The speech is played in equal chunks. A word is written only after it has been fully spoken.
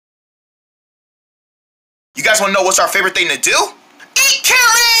You guys want to know what's our favorite thing to do? Eat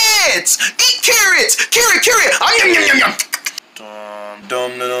carrots! Eat carrots! Carrot! Yum yum yum yum! Dum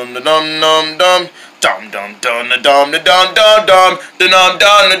dum dum dum dum dum dum dum dum dum dum dum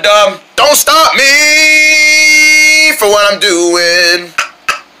dum dum. Don't stop me for what I'm doing.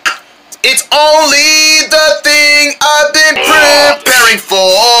 It's only the thing I've been preparing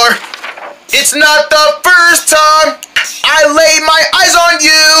for. It's not the first time I lay my eyes on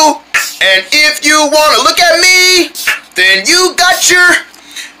you. And if you want to look at me, then you got your...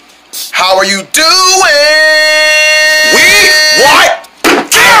 How are you doing? What?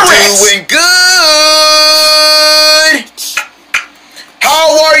 Carrots! Doing good.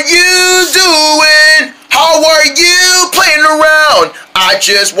 How are you doing? How are you playing around? I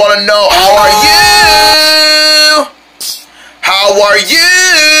just want to know, how are you? How are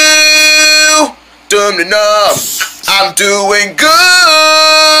you? Dum-dum-dum. I'm doing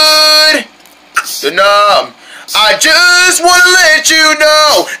good. Dum-dum. I just want to let you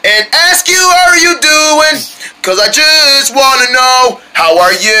know and ask you, how are you doing? Cause I just want to know, how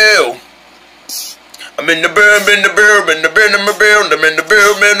are you? I'm in the boom, in the boom, in the boom, in the boom, I'm in the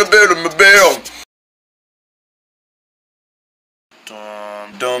boom, in the boom, in the boom.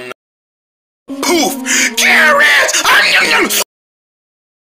 Dum dum. Poof! Carrots!